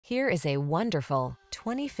Here is a wonderful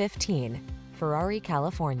 2015 Ferrari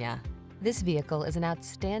California. This vehicle is an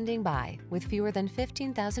outstanding buy with fewer than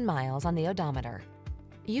 15,000 miles on the odometer.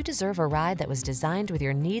 You deserve a ride that was designed with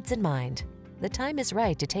your needs in mind. The time is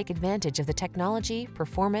right to take advantage of the technology,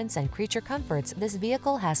 performance, and creature comforts this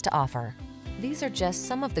vehicle has to offer. These are just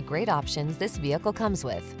some of the great options this vehicle comes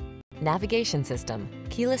with: navigation system,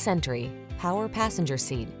 keyless entry, power passenger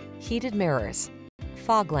seat, heated mirrors,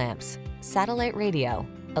 fog lamps, satellite radio,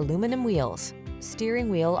 aluminum wheels, steering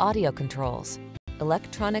wheel audio controls,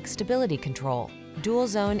 electronic stability control, dual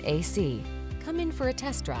zone AC. Come in for a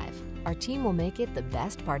test drive. Our team will make it the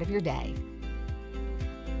best part of your day.